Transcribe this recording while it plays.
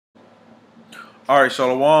Alright,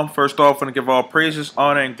 Shalom. First off, I'm going to give all praises,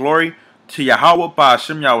 honor, and glory to Yahweh by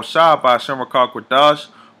Hashem Yahushua, by Hashem Rakak with us.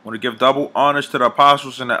 I want to give double honors to the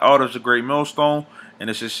apostles and the elders of Great Millstone. And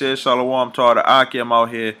it's sincere Shalom to all the Akim out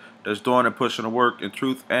here that's doing and pushing the work in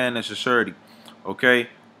truth and in sincerity. Okay?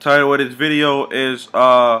 Title of this video is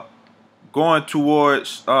going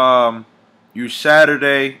towards you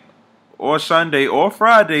Saturday or Sunday or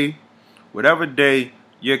Friday, whatever day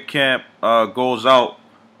your camp goes out.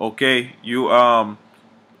 Okay, you 1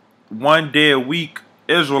 day a week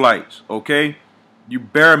Israelites, okay? You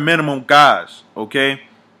bare minimum guys, okay?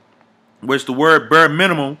 Which the word bare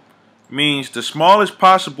minimum means the smallest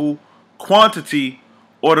possible quantity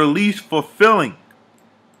or the least fulfilling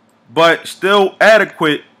but still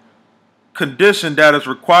adequate condition that is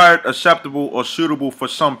required, acceptable, or suitable for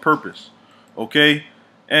some purpose. Okay?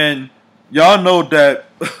 And y'all know that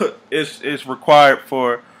it's required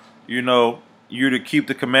for, you to keep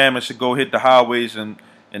the commandments and go hit the highways and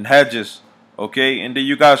hedges, okay? And then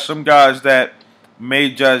you got some guys that may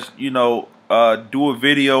just, do a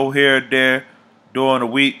video here or there during the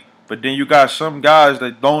week, but then you got some guys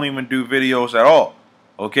that don't even do videos at all,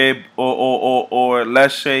 okay? Or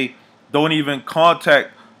let's say don't even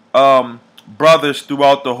contact brothers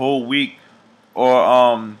throughout the whole week,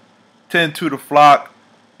 or tend to the flock,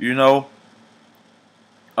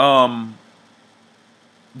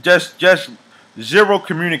 just zero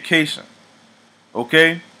communication.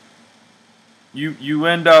 Okay, you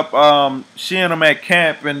end up seeing them at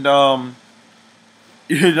camp, and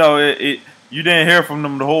you didn't hear from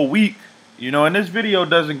them the whole week. And this video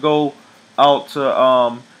doesn't go out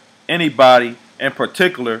to anybody in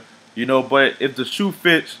particular. But if the shoe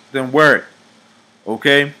fits, then wear it.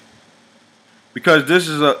 Okay, because this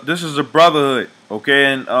is a brotherhood. Okay,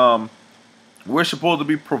 and we're supposed to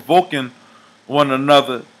be provoking one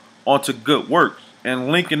another onto good works, and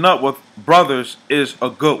linking up with brothers is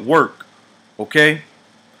a good work. Okay,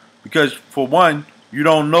 because for one, you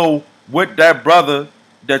don't know what that brother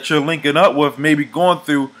that you're linking up with may be going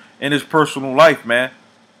through in his personal life, man.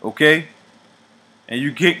 Okay, and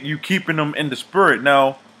you keeping them in the spirit.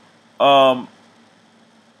 Now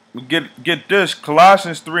get this,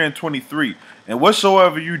 Colossians 3:23, and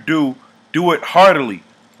whatsoever you do, do it heartily.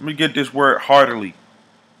 Let me get this word heartily.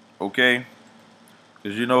 Okay,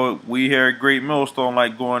 because we here at Great Millstone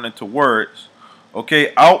like going into words.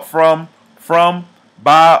 Okay, out from,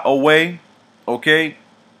 by, away. Okay,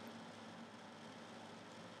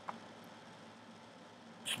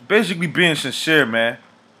 it's basically being sincere, man.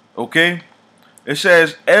 Okay, it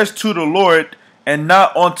says as to the Lord and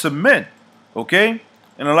not unto men. Okay,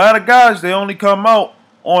 and a lot of guys, they only come out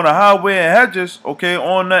on the highway and hedges. Okay,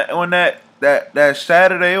 on that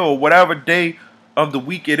Saturday or whatever day of the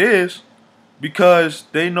week it is, because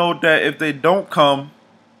they know that if they don't come,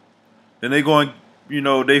 then they're going,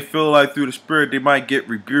 they feel like through the spirit they might get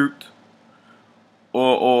rebuked,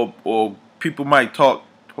 or people might talk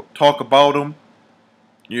about them,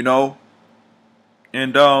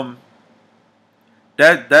 and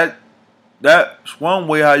that's one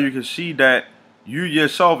way how you can see that you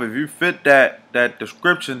yourself, if you fit that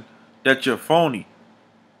description, that you're phony.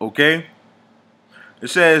 Okay, it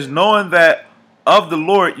says, knowing that of the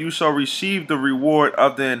Lord you shall receive the reward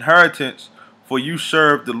of the inheritance, for you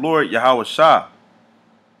serve the Lord Yahushua.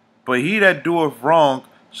 But he that doeth wrong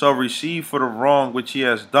shall receive for the wrong which he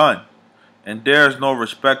has done, and there is no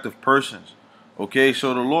respect of persons. Okay,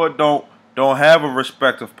 so the Lord don't have a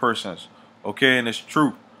respect of persons. Okay, and it's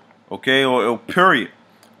true. Okay, or period.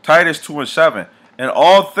 Titus 2:7, in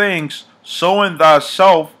all things showing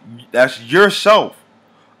thyself, that's yourself,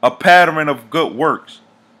 a pattern of good works.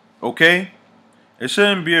 Okay, it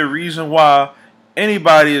shouldn't be a reason why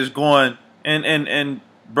anybody is going, and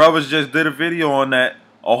brothers just did a video on that,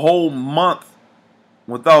 a whole month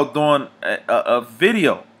without doing a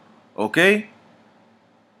video. Okay,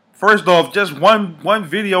 first off, just one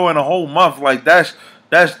video in a whole month, like that's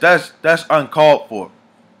uncalled for.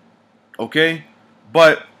 Okay,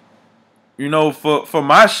 but for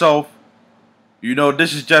myself,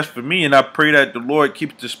 this is just for me, and I pray that the Lord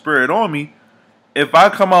keeps the spirit on me. If I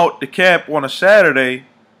come out to camp on a Saturday,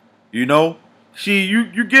 see,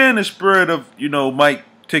 you get in the spirit of, might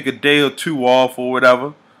take a day or two off or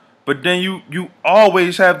whatever, but then you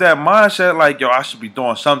always have that mindset like, yo, I should be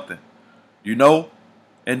doing something,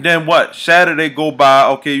 and then what? Saturday go by,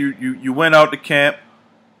 okay, you went out to camp.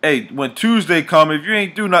 Hey, when Tuesday come, if you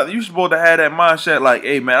ain't do nothing, you supposed to have that mindset like,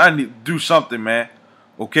 hey man, I need to do something, man.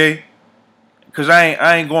 Okay, because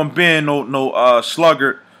I ain't gonna be in no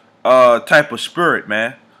sluggard type of spirit,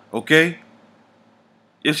 man. Okay,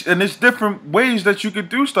 it's different ways that you could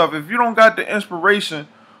do stuff. If you don't got the inspiration,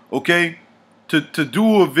 okay, to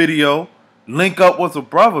do a video, link up with a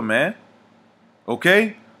brother, man.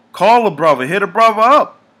 Okay? Call a brother, hit a brother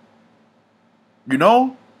up. You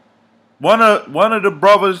know? One of the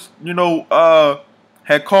brothers,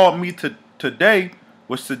 had called me today,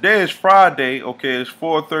 which today is Friday, okay, it's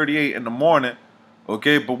 4:38 in the morning.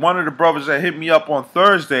 Okay, but one of the brothers that hit me up on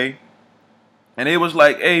Thursday, and they was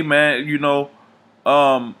like, hey man,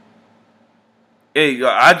 hey,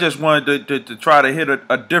 I just wanted to try to hit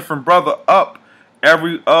a different brother up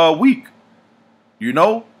every week, you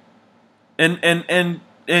know? And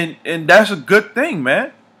that's a good thing,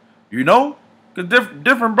 man. You know? Cause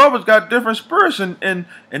different brothers got different spirits, and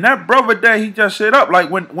that brother that he just hit up, like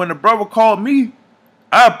when the brother called me,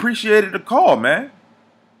 I appreciated the call, man.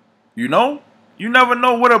 You know? You never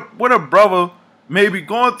know what a brother may be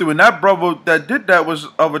going through, and that brother that did that was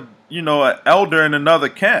of an elder in another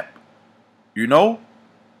camp. You know?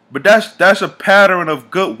 But that's a pattern of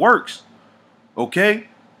good works. Okay?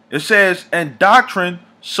 It says, and doctrine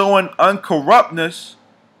showing uncorruptness,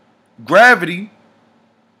 gravity,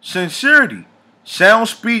 sincerity, sound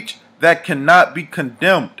speech that cannot be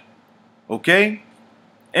condemned. Okay?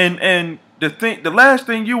 And the last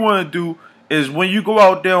thing you want to do is when you go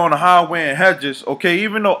out there on the highway and hedges, okay,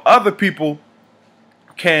 even though other people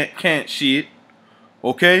can't see it,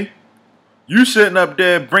 okay, you sitting up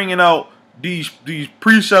there bringing out these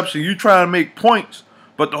precepts and you trying to make points,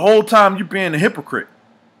 but the whole time you being a hypocrite.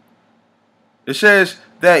 It says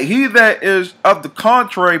that he that is of the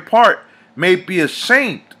contrary part may be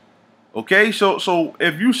ashamed. Okay, so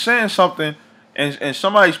if you saying something and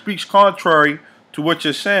somebody speaks contrary to what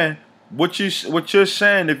you're saying, what you're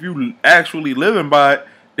saying, if you actually living by it,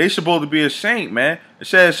 they supposed to be ashamed, man. It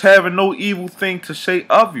says having no evil thing to say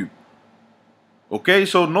of you. Okay,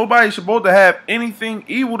 so nobody's supposed to have anything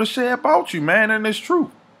evil to say about you, man, and it's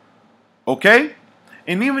true. Okay?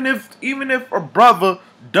 And even if a brother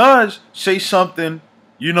does say something,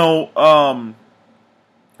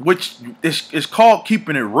 which is called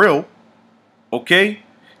keeping it real, okay?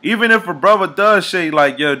 Even if a brother does say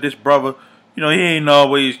like, yo, this brother, he ain't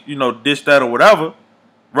always, this, that, or whatever,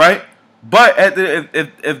 right? But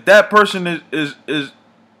if that person is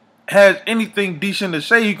has anything decent to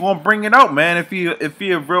say, he gonna bring it out, man. If he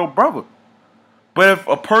a real brother. But if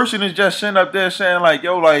a person is just sitting up there saying like,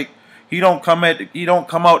 yo, like he don't come out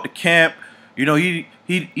the camp, he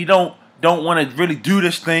don't want to really do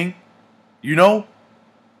this thing,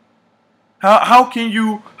 How can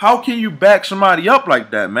you back somebody up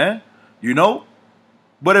like that, man?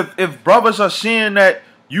 But if brothers are seeing that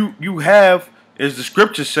you have, as the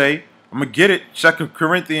scriptures say, I'm gonna get it, 2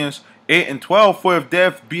 Corinthians 8:12, for if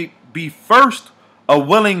there be first a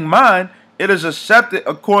willing mind, it is accepted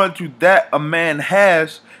according to that a man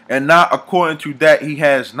has, and not according to that he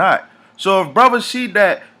has not. So if brothers see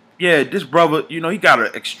that, yeah, this brother, he got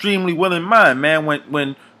an extremely willing mind, man.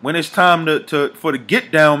 When it's time for the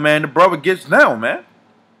get down, man, the brother gets down, man.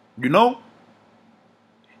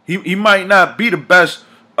 He might not be the best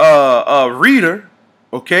reader,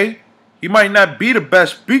 okay? He might not be the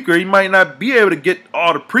best speaker. He might not be able to get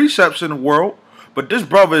all the precepts in the world, but this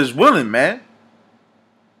brother is willing, man.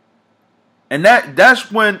 And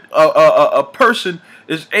that's when a person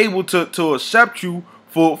is able to accept you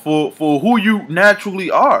for who you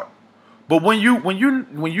naturally are. But when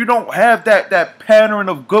you don't have that pattern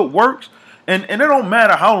of good works, and it don't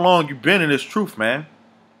matter how long you've been in this truth, man.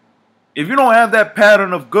 If you don't have that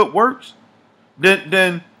pattern of good works,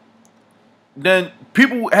 then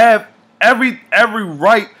people have every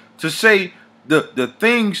right to say the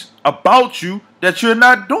things about you that you're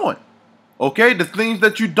not doing. Okay? The things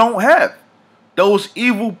that you don't have. Those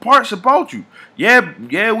evil parts about you.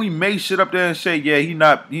 Yeah, we may sit up there and say, yeah, he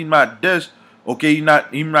not this. Okay, he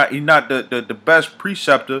not the best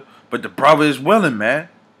preceptor, but the brother is willing, man.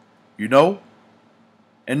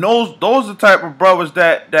 And those are the type of brothers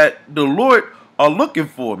that the Lord are looking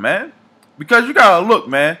for, man. Because you gotta look,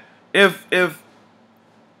 man. If the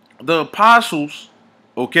apostles,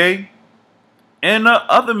 okay, and the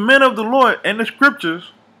other men of the Lord in the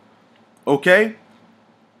scriptures, okay,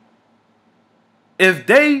 if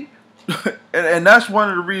they, and that's one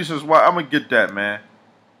of the reasons why I'm gonna get that, man.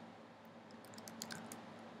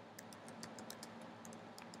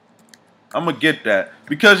 I'm gonna get that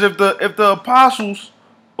because if the apostles,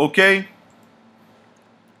 okay,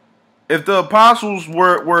 if the apostles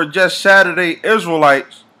were just Saturday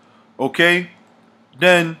Israelites, okay,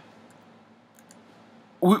 then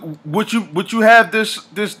would you have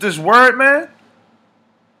this word, man?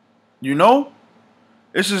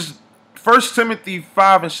 This is 1 Timothy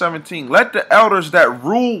 5:17. Let the elders that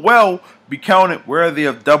rule well be counted worthy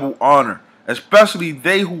of double honor, especially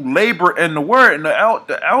they who labor in the word. And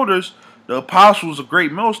the elders, the apostles of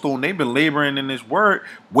Great Millstone, they've been laboring in this word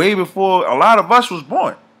way before a lot of us was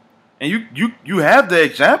born. And you have the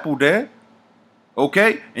example there,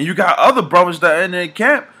 okay? And you got other brothers that are in their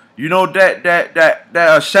camp, you know, that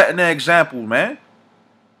are setting the example, man.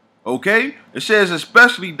 Okay? It says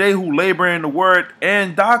especially they who labor in the word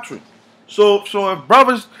and doctrine. So if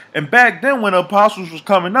brothers, and back then when the apostles was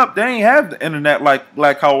coming up, they ain't have the internet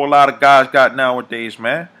like how a lot of guys got nowadays,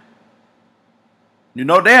 man. You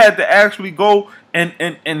know, they had to actually go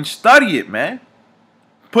and study it, man.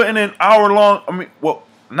 Putting in hour-long, I mean, well,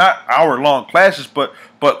 not hour-long classes, but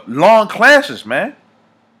long classes, man.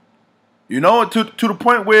 You know, to the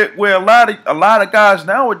point where a lot of guys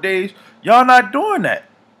nowadays, y'all not doing that.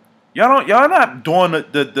 Y'all not doing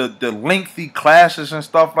the lengthy classes and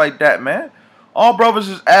stuff like that, man. All brothers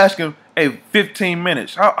is asking, hey, 15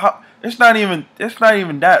 minutes. How it's not even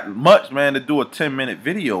that much, man, to do a 10-minute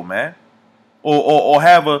video, man. Or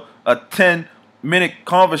have a 10-minute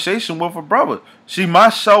conversation with a brother. See,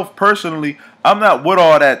 myself personally, I'm not with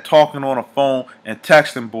all that talking on a phone and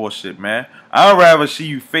texting bullshit, man. I'd rather see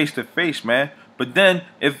you face to face, man. But then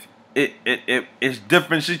if it's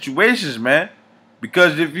different situations, man.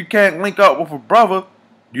 Because if you can't link up with a brother,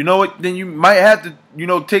 you know what, then you might have to, you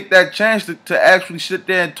know, take that chance to actually sit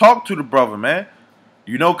there and talk to the brother, man.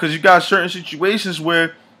 You know, because you got certain situations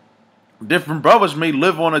where different brothers may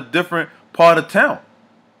live on a different part of town.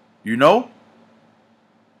 You know?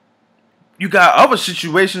 You got other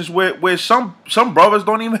situations where some brothers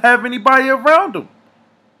don't even have anybody around them.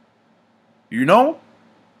 You know?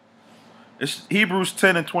 It's Hebrews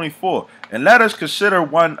 10:24. And let us consider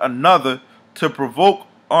one another to provoke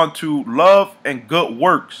unto love and good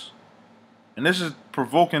works. And this is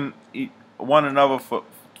provoking one another for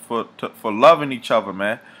loving each other,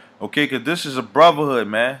 man. Okay, because this is a brotherhood,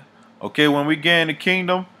 man. Okay, when we get in the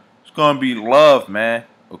kingdom, it's going to be love, man.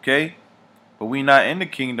 Okay? But we not in the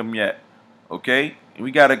kingdom yet. Okay? And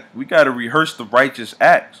we gotta rehearse the righteous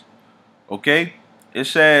acts. Okay? It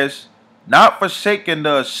says, not forsaking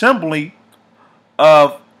the assembly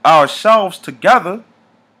of ourselves together.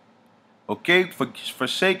 Okay,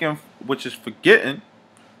 forsaken, which is forgetting.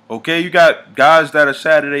 Okay, you got guys that are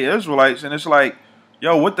Saturday Israelites, and it's like,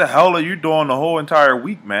 yo, what the hell are you doing the whole entire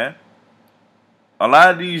week, man? A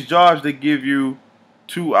lot of these jobs, they give you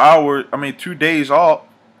 2 days off.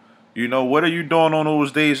 You know, what are you doing on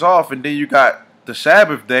those days off? And then you got the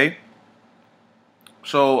Sabbath day.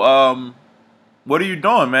 So, what are you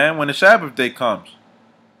doing, man, when the Sabbath day comes?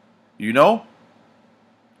 You know?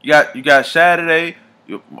 You got Saturday.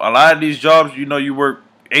 A lot of these jobs, you know, you work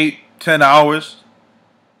 8-10 hours.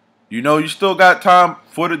 You know, you still got time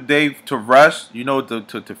for the day to rest, you know,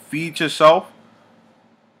 to feed yourself.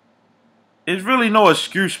 It's really no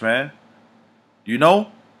excuse, man. You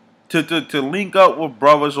know, to link up with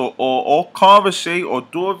brothers or conversate or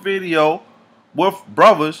do a video with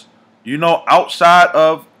brothers, you know, outside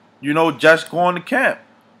of, you know, just going to camp.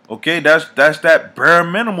 Okay, that's that bare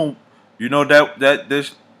minimum, you know, that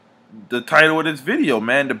this the title of this video,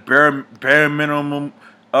 man, the bare minimum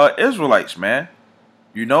Israelites, man.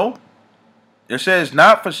 You know, it says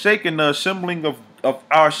not forsaking the assembling of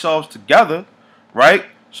ourselves together, right?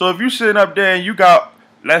 So if you sitting up there and you got,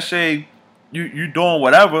 let's say, you doing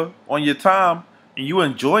whatever on your time and you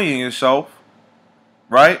enjoying yourself,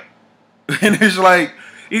 right? And it's like,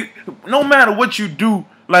 no matter what you do,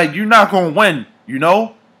 like, you're not gonna win, you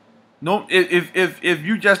know. No, if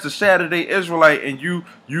you just a Saturday Israelite and you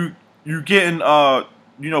getting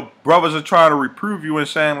you know, brothers are trying to reprove you and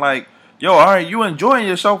saying like, yo, all right, you enjoying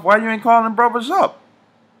yourself, why you ain't calling brothers up?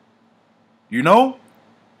 You know?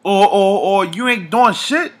 Or you ain't doing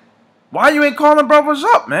shit, why you ain't calling brothers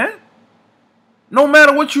up, man? No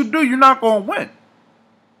matter what you do, you're not gonna win.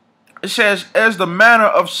 It says, as the manner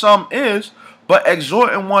of some is, but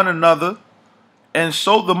exhorting one another, and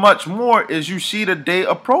so the much more as you see the day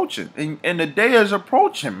approaching. And the day is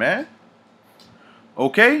approaching, man.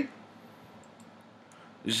 Okay?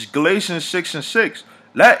 This is Galatians 6:6.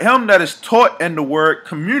 Let him that is taught in the word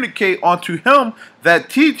communicate unto him that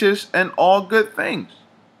teaches in all good things.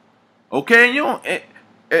 Okay? And,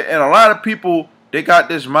 and a lot of people, they got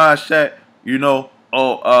this mindset, you know,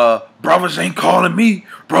 oh, brothers ain't calling me.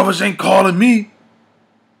 Brothers ain't calling me.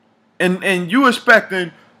 And you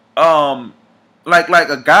expecting, like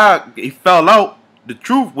a guy, he fell out the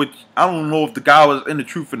truth, which I don't know if the guy was in the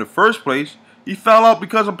truth in the first place. He fell out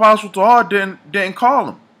because Apostle Tahar didn't call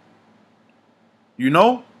him. You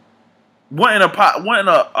know, wasn't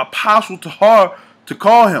a Apostle Tahar to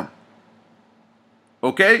call him.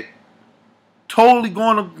 Okay, totally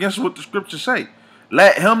going against what the scriptures say.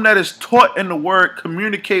 Let him that is taught in the word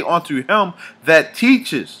communicate unto him that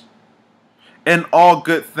teaches in all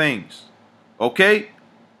good things. Okay?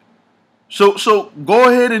 So go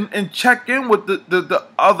ahead and check in with the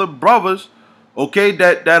other brothers, okay,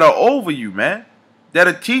 that are over you, man. That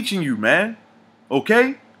are teaching you, man.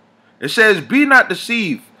 Okay? It says, be not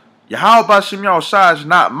deceived. Yahweh Bashem Yahushua is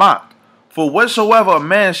not mocked. For whatsoever a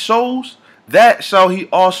man sows, that shall he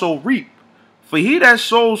also reap. For he that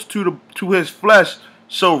sows to his flesh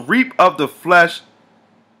shall reap of the flesh.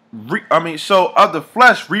 So of the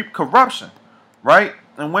flesh reap corruption, right?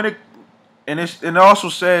 And it also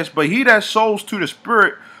says, but he that sows to the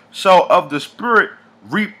Spirit shall of the Spirit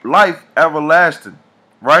reap life everlasting,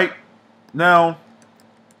 right? Now,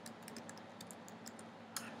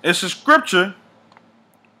 it's a scripture,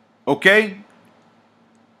 okay?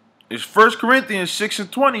 It's 1 Corinthians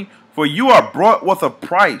 6:20. For you are brought with a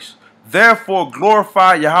price. Therefore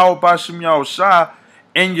glorify Yahweh Bashem Yahushua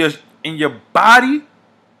in your body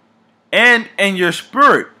and in your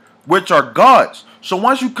spirit, which are God's. So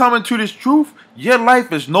once you come into this truth, your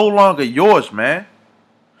life is no longer yours, man.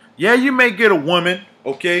 Yeah, you may get a woman,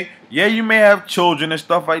 okay? Yeah, you may have children and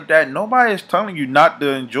stuff like that. Nobody is telling you not to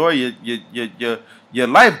enjoy your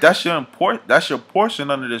life. That's your portion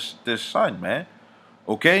under this sun, man.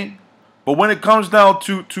 Okay? But when it comes down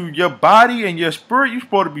to your body and your spirit, you're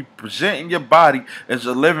supposed to be presenting your body as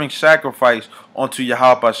a living sacrifice unto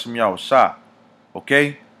Yahweh Bashem Yahushua.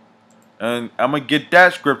 Okay? And I'm gonna get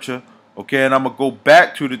that scripture, okay, and I'm gonna go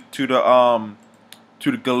back to the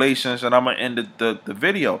Galatians, and I'm gonna end the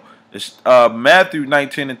video. It's Matthew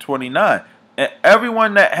 19:29. And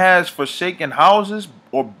everyone that has forsaken houses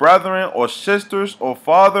or brethren or sisters or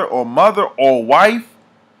father or mother or wife,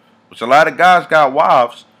 which a lot of guys got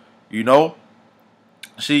wives, you know.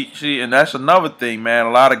 See, and that's another thing, man.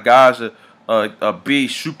 A lot of guys are be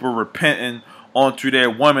super repentant onto their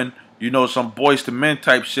women. You know, some boys to men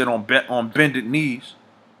type shit on bended knees.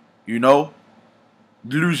 You know,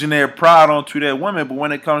 losing their pride onto their women. But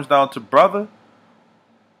when it comes down to brothers,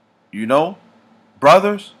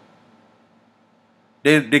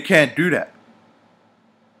 they can't do that.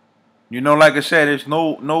 You know, like I said, there's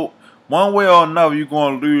no one way or another you're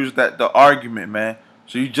gonna lose the argument, man.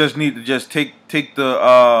 So you just need to just take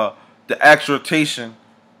the exhortation,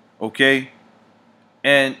 okay,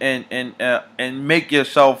 and make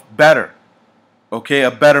yourself better, okay,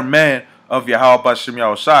 a better man of Yahweh Bashem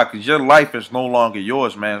Yahushua, because your life is no longer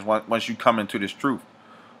yours, man. Once you come into this truth,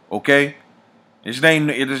 okay. It's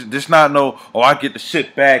not no, oh, I get to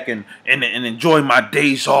sit back and enjoy my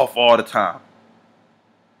days off all the time.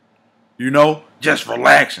 You know, just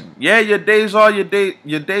relaxing. Yeah, your days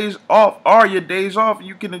off are your days off.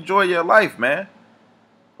 You can enjoy your life, man.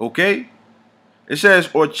 Okay? It says,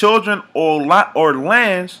 or children or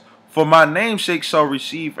lands for my name's sake shall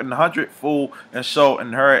receive an hundredfold and shall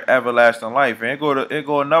inherit everlasting life. And it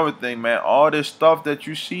go another thing, man. All this stuff that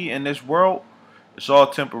you see in this world, it's all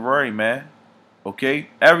temporary, man. Okay?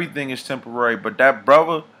 Everything is temporary. But that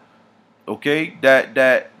brother, okay,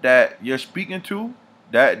 that you're speaking to,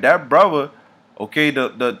 that brother, okay,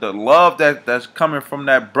 the love that's coming from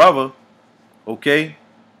that brother, okay,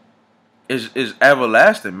 is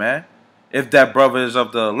everlasting, man. If that brother is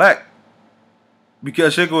of the elect.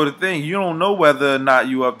 Because here go the thing, you don't know whether or not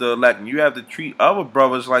you of the elect, and you have to treat other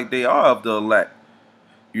brothers like they are of the elect.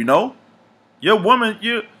 You know? Your woman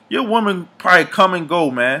probably come and go,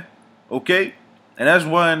 man. Okay? And that's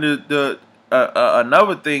one of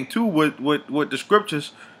another thing too with the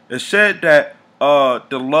scriptures. It said that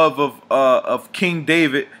the love of King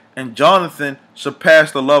David and Jonathan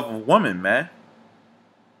surpassed the love of women, man.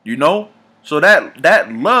 You know? So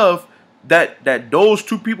that love that those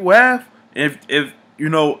two people have, if you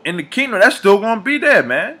know, in the kingdom, that's still gonna be there,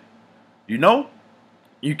 man. You know?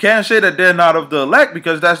 You can't say that they're not of the elect,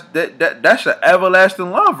 because that's an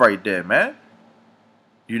everlasting love right there, man.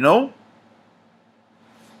 You know?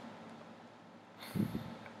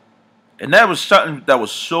 And that was something that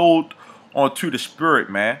was sold onto the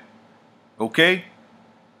spirit, man. Okay?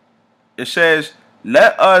 It says,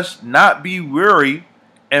 let us not be weary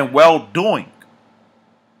in well doing.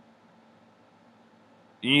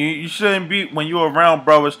 You shouldn't be, when you're around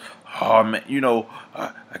brothers, oh man, you know,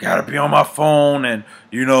 I gotta be on my phone, and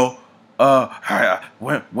you know,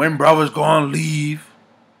 when brothers gonna leave.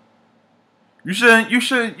 You shouldn't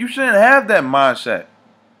have that mindset.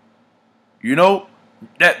 You know,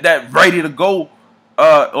 that ready to go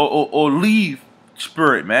or leave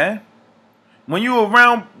spirit, man. When you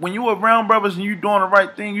around brothers and you doing the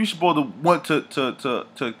right thing, you supposed to want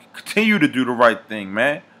to continue to do the right thing,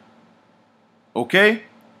 man. Okay?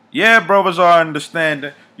 Yeah, brothers are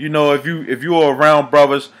understanding. You know, if you are around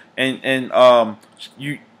brothers and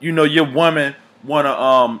you know your woman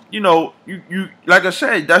wanna you know you like I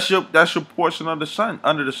said, that's your portion of the sun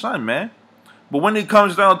under the sun, man. But when it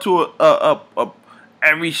comes down to a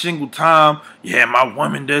every single time, yeah, my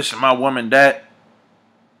woman this and my woman that,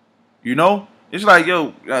 you know, it's like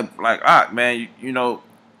yo, man, you know,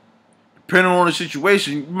 depending on the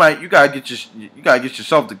situation, you gotta get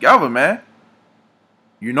yourself together, man.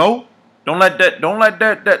 You know,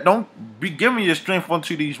 don't be giving your strength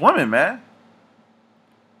unto these women, man.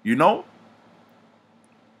 You know,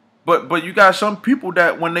 but you got some people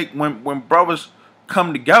that when brothers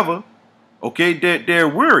come together, okay, they're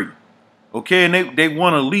weary, okay, and they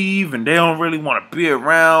want to leave and they don't really want to be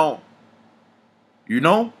around, you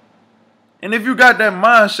know. And if you got that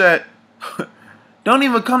mindset, don't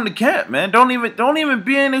even come to camp, man. Don't even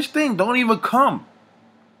be in this thing. Don't even come.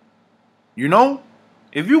 You know,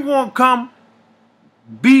 if you won't come,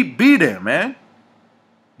 be there, man.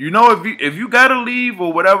 You know, if you gotta leave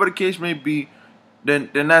or whatever the case may be, then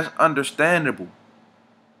that's understandable.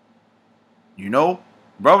 You know,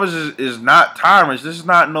 brothers is not tyrants. This is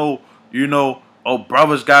not no, you know, oh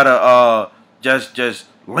brothers gotta just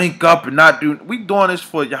link up and not do. We doing this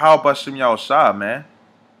for Yahweh Bashem Yahushua, man.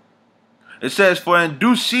 It says, for in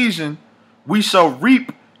due season we shall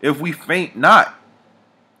reap if we faint not.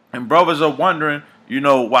 And brothers are wondering,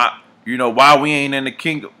 why we ain't in the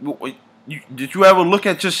kingdom. Did you ever look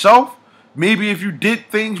at yourself? Maybe if you did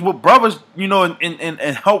things with brothers, you know,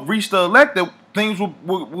 and help reach the elect, that things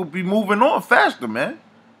will be moving on faster, man.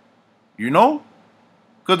 You know?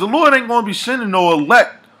 Because the Lord ain't going to be sending no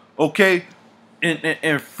elect, okay,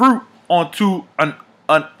 and fruit onto an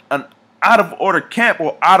out of order camp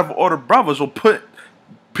or out of order brothers, or put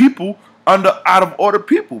people under out of order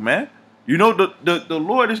people, man. You know, the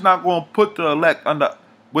Lord is not going to put the elect under,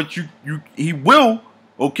 but He will,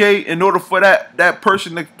 okay, in order for that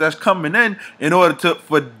person that's coming in order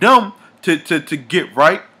for them to get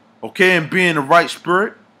right, okay, and be in the right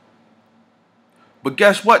spirit. But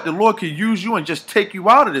guess what? The Lord can use you and just take you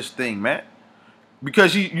out of this thing, man,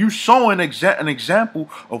 because you showing an example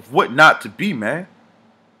of what not to be, man.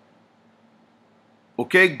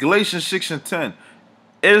 Okay, Galatians 6:10.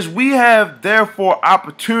 As we have therefore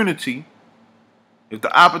opportunity, if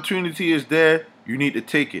the opportunity is there, you need to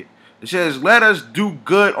take it. It says, let us do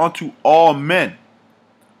good unto all men,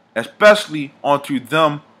 especially unto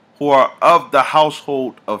them who are of the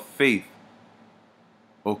household of faith.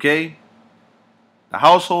 Okay? The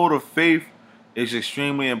household of faith is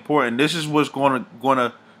extremely important. This is what's gonna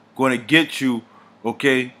get you,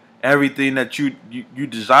 okay, everything that you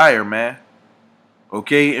desire, man.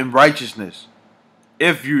 Okay, in righteousness.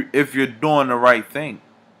 If you're doing the right thing.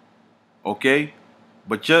 Okay?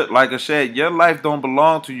 But just like I said, your life don't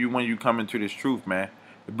belong to you when you come into this truth, man.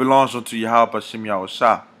 It belongs unto Yahweh Bashem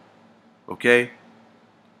Yahushua. Okay?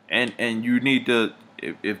 And you need to,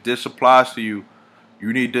 if this applies to you,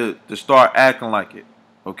 you need to start acting like it.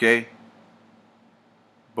 Okay?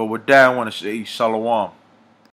 But with that, I want to say Shalom.